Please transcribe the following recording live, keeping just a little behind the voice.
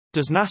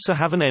Does NASA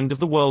have an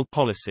end-of-the-world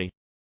policy?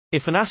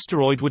 If an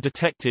asteroid were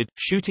detected,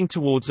 shooting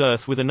towards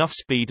Earth with enough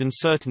speed and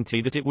certainty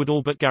that it would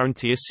all but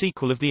guarantee a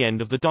sequel of the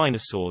end of the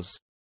dinosaurs,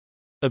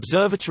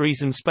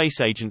 observatories and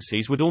space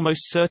agencies would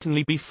almost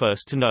certainly be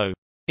first to know.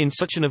 In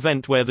such an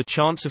event where the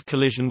chance of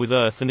collision with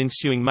Earth and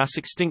ensuing mass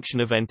extinction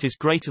event is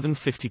greater than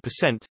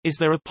 50%, is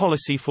there a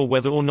policy for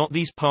whether or not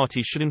these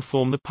parties should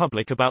inform the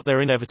public about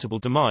their inevitable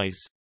demise?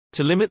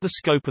 To limit the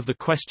scope of the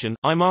question,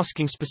 I'm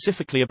asking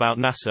specifically about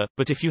NASA,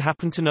 but if you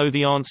happen to know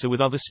the answer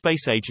with other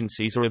space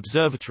agencies or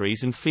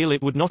observatories and feel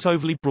it would not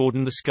overly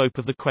broaden the scope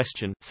of the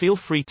question, feel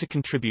free to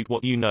contribute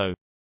what you know.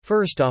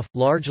 First off,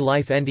 large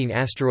life-ending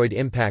asteroid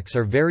impacts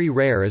are very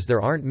rare as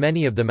there aren't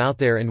many of them out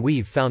there and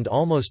we've found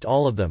almost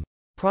all of them.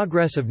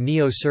 Progress of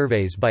NEO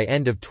surveys by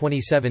end of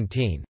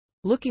 2017.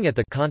 Looking at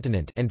the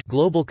continent and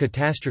global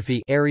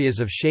catastrophe areas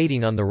of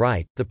shading on the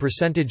right, the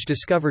percentage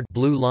discovered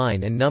blue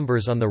line and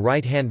numbers on the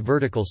right-hand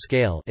vertical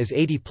scale is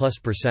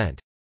 80+%.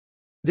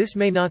 This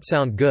may not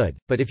sound good,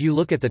 but if you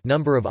look at the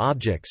number of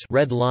objects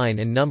red line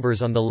and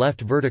numbers on the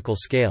left vertical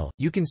scale,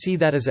 you can see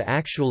that is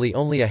actually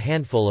only a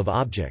handful of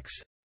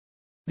objects.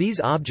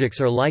 These objects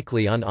are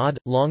likely on odd,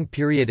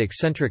 long-period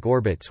eccentric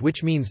orbits,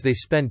 which means they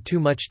spend too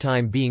much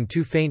time being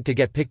too faint to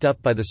get picked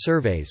up by the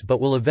surveys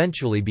but will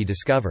eventually be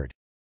discovered.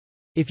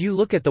 If you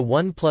look at the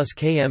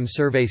 1+km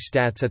survey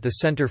stats at the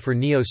Center for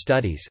Neo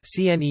Studies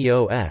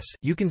 (CNEOS),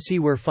 you can see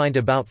we're find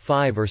about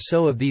 5 or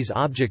so of these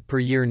objects per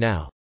year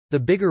now. The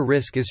bigger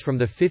risk is from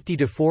the 50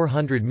 to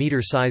 400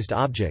 meter-sized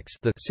objects,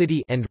 the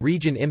city and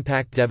region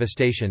impact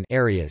devastation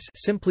areas,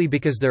 simply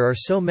because there are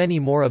so many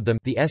more of them.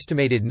 The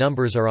estimated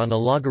numbers are on a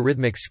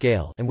logarithmic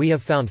scale, and we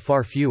have found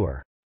far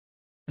fewer.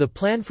 The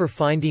plan for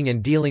finding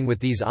and dealing with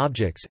these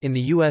objects, in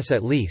the U.S.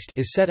 at least,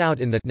 is set out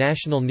in the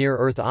National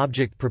Near-Earth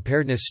Object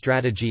Preparedness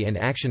Strategy and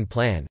Action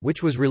Plan,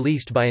 which was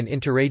released by an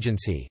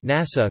interagency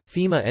NASA,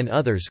 FEMA and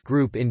others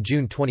group in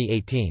June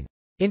 2018.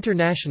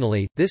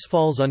 Internationally, this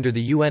falls under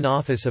the UN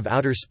Office of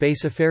Outer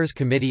Space Affairs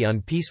Committee on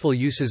Peaceful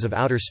Uses of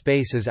Outer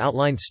Space as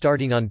outlined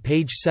starting on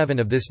page 7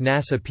 of this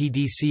NASA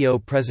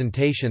PDCO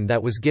presentation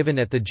that was given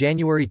at the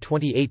January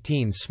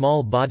 2018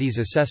 Small Bodies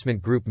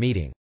Assessment Group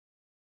meeting.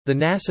 The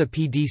NASA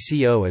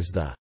PDCO is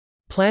the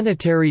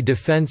Planetary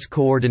Defense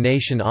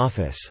Coordination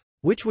Office,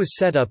 which was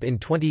set up in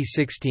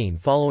 2016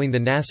 following the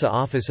NASA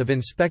Office of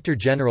Inspector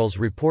General's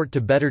report to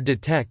better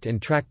detect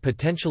and track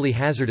potentially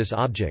hazardous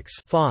objects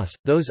 (FOSS),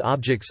 those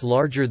objects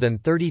larger than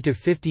 30 to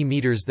 50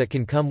 meters that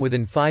can come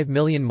within 5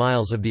 million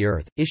miles of the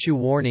Earth, issue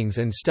warnings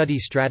and study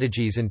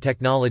strategies and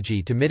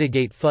technology to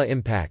mitigate FA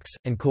impacts,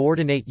 and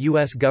coordinate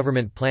U.S.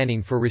 government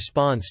planning for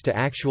response to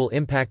actual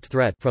impact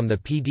threat from the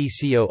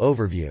PDCO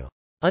overview.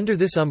 Under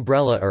this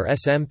umbrella are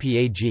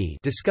SMPAG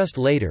discussed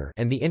later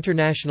and the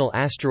International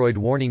Asteroid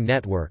Warning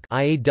Network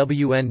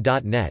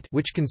IAWN.net,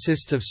 which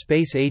consists of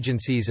space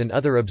agencies and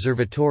other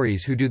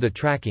observatories who do the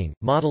tracking,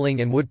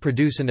 modeling and would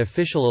produce an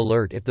official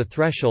alert if the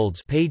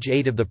thresholds page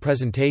 8 of the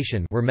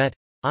presentation were met.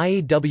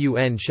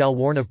 IAWN shall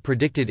warn of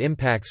predicted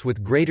impacts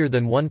with greater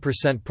than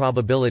 1%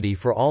 probability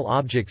for all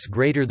objects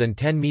greater than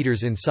 10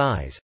 meters in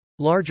size.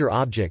 Larger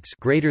objects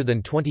greater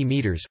than 20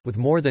 meters, with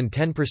more than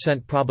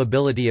 10%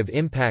 probability of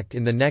impact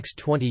in the next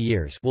 20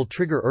 years will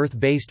trigger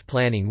Earth-based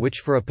planning which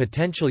for a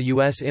potential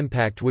U.S.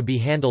 impact would be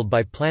handled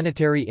by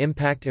Planetary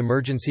Impact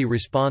Emergency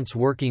Response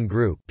Working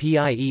Group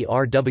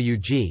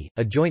 (PIERWG),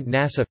 a joint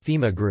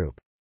NASA-FEMA group.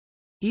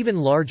 Even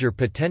larger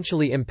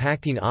potentially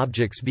impacting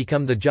objects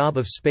become the job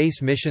of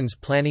Space Missions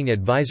Planning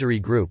Advisory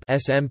Group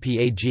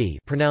 (SMPAG),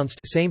 pronounced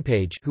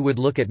SamePage, who would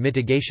look at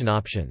mitigation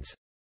options.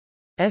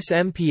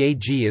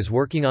 SMPAG is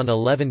working on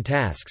 11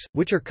 tasks,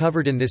 which are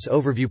covered in this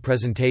overview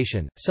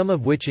presentation, some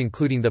of which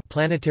including the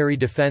Planetary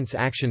Defense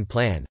Action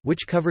Plan,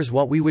 which covers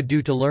what we would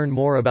do to learn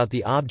more about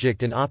the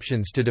object and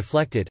options to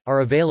deflect it,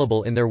 are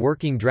available in their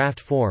working draft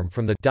form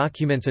from the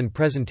Documents and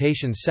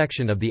Presentations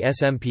section of the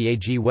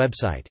SMPAG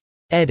website.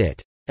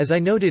 Edit. As I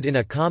noted in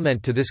a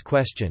comment to this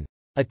question,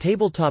 a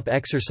tabletop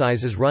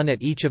exercise is run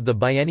at each of the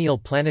biennial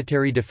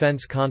planetary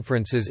defense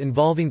conferences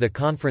involving the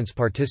conference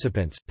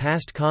participants.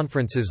 Past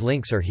conferences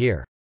links are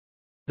here.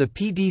 The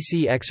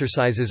PDC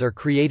exercises are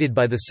created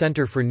by the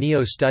Center for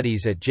Neo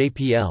Studies at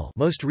JPL.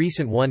 Most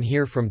recent one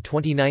here from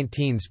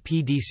 2019's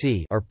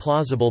PDC are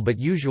plausible but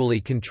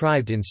usually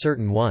contrived in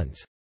certain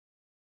ones.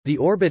 The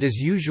orbit is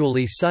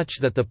usually such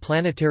that the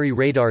planetary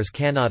radars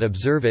cannot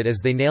observe it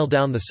as they nail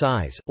down the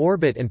size,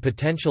 orbit and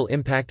potential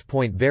impact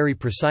point very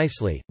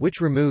precisely,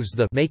 which removes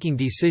the making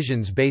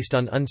decisions based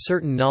on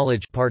uncertain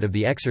knowledge part of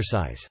the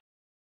exercise.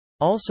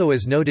 Also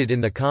as noted in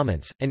the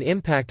comments, an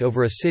impact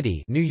over a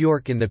city, New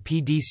York in the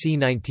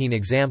PDC-19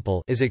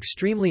 example, is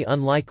extremely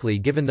unlikely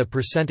given the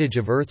percentage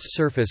of Earth's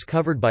surface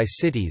covered by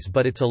cities,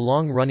 but it's a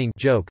long-running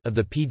joke of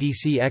the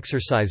PDC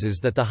exercises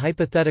that the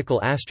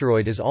hypothetical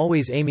asteroid is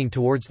always aiming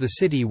towards the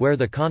city where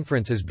the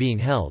conference is being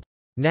held.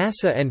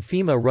 NASA and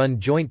FEMA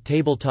run joint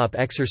tabletop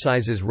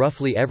exercises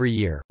roughly every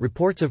year.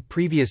 Reports of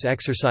previous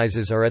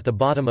exercises are at the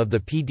bottom of the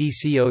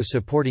PDCO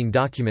supporting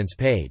documents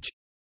page.